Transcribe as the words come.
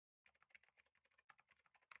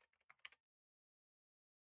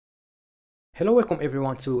Hello, welcome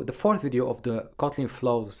everyone to the fourth video of the Kotlin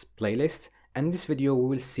flows playlist, and in this video we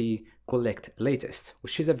will see CollectLatest,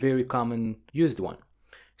 which is a very common used one.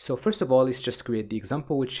 So first of all, let's just create the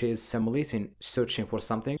example, which is simulating searching for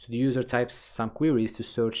something. So the user types some queries to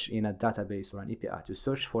search in a database or an API to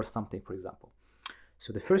search for something, for example.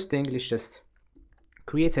 So the first thing, let's just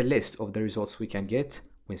create a list of the results we can get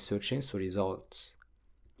when searching. So results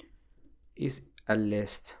is a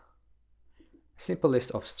list, simple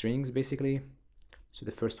list of strings basically. So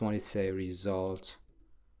the first one is a result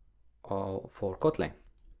for Kotlin,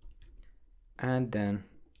 and then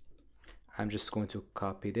I'm just going to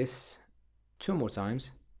copy this 2 more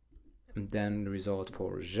times, and then the result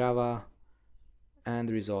for Java and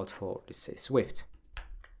the result for, let's say, Swift.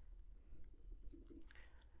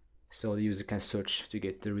 So the user can search to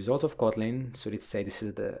get the result of Kotlin. So let's say this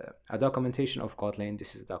is a documentation of Kotlin,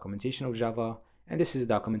 this is a documentation of Java, and this is a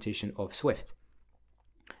documentation of Swift.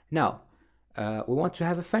 Now we want to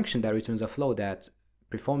have a function that returns a flow that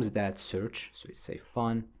performs that search. So let's say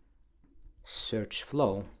fun search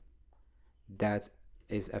flow. That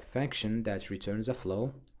is a function that returns a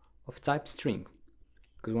flow of type string,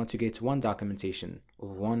 because we want to get one documentation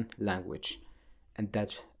of one language, and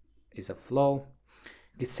that is a flow.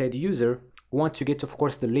 Let's say the user wants to get, of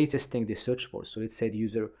course, the latest thing they search for. So let's say the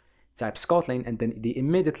user types Kotlin, and then they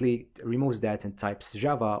immediately removes that and types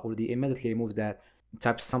Java, or they immediately remove that and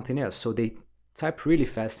types something else. So they type really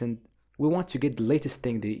fast, and we want to get the latest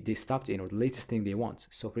thing they stopped in, or the latest thing they want.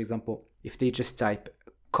 So for example, if they just type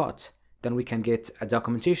cut, then we can get a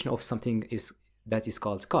documentation of something that is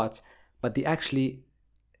called cut, but they actually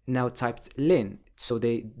now typed lin, so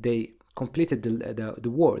they completed the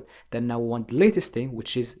word. Then now we want the latest thing,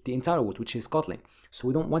 which is the entire word, which is Kotlin. So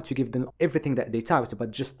we don't want to give them everything that they typed,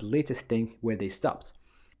 but just the latest thing where they stopped.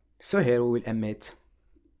 So here we will emit,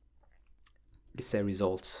 let's say,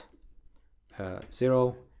 result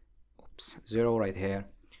 0 right here,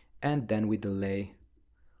 and then we delay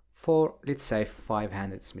for, let's say,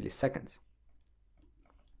 500 milliseconds.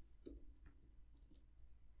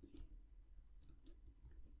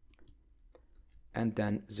 And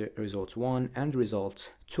then the result 1 and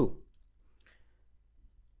result 2.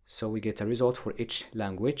 So we get a result for each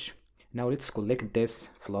language. Now let's collect this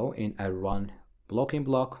flow in a run blocking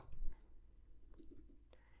block.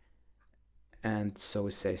 And so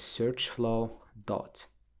we say search flow dot.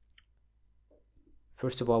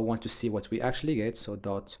 First of all, I want to see what we actually get. So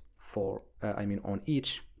dot for on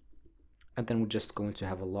each, and then we're just going to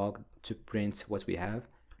have a log to print what we have,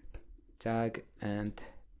 tag, and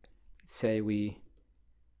say we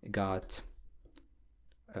got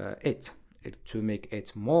it. To make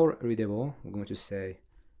it more readable, we're going to say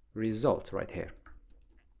result right here.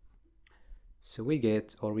 So we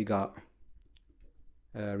get, or we got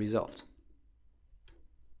result.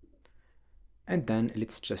 And then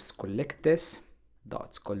let's just collect this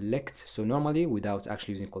dot collect. So normally, without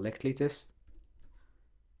actually using CollectLatest,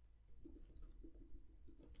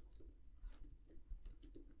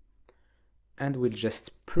 and we'll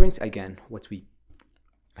just print again what we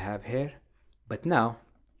have here. But now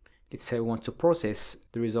let's say we want to process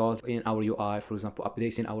the result in our UI, for example,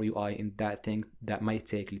 updating our UI in that thing that might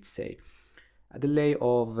take, let's say, a delay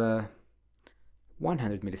of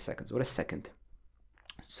 100 milliseconds or a second.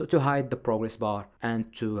 So to hide the progress bar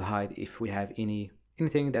and to hide if we have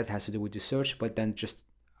anything that has to do with the search, but then just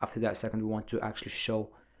after that second we want to actually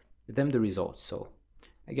show them the results. So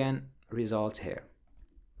again, result here,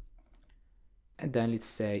 and then let's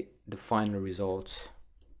say the final result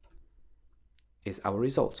is our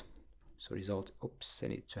result. So result, oops, I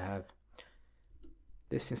need to have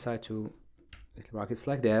this inside 2 little brackets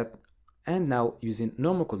like that. And now using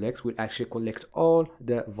normal collect, we'll actually collect all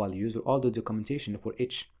the values or all the documentation for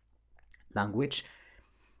each language.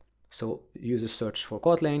 So user search for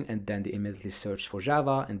Kotlin, and then they immediately search for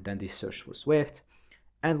Java, and then they search for Swift,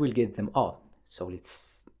 and we'll get them all. So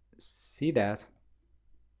let's see that.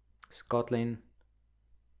 It's Kotlin.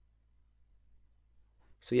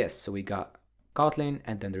 So yes, so we got Kotlin,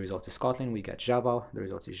 and then the result is Kotlin. We got Java, the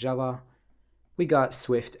result is Java. We got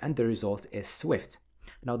Swift, and the result is Swift.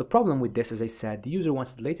 Now the problem with this, as I said, the user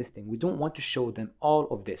wants the latest thing. We don't want to show them all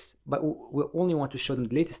of this, but we only want to show them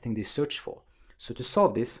the latest thing they search for. So to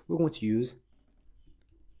solve this, we're going to use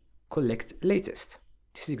CollectLatest.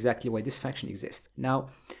 This is exactly why this function exists. Now,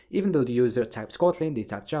 even though the user types Kotlin, they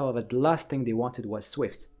typed Java, but the last thing they wanted was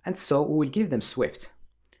Swift. And so we will give them Swift.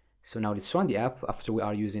 So now let's run the app after we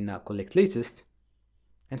are using CollectLatest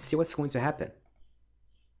and see what's going to happen.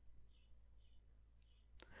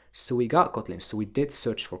 So we got Kotlin, so we did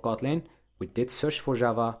search for Kotlin, we did search for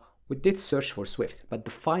Java, We did search for Swift, but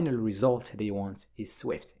the final result they want is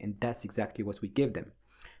Swift, and that's exactly what we give them.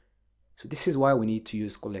 So this is why we need to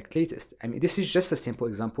use CollectLatest. I mean, this is just a simple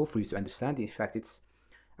example for you to understand. In fact, it's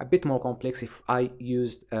a bit more complex. If I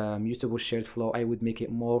used mutable shared flow, I would make it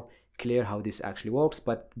more clear how this actually works,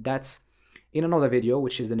 but that's in another video,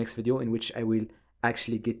 which is the next video, in which I will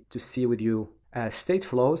actually get to see with you state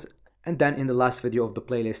flows, and then in the last video of the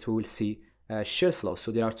playlist we will see shared flow.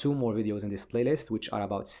 So there are 2 more videos in this playlist which are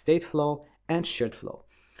about state flow and shared flow.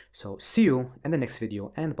 So see you in the next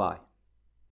video, and bye.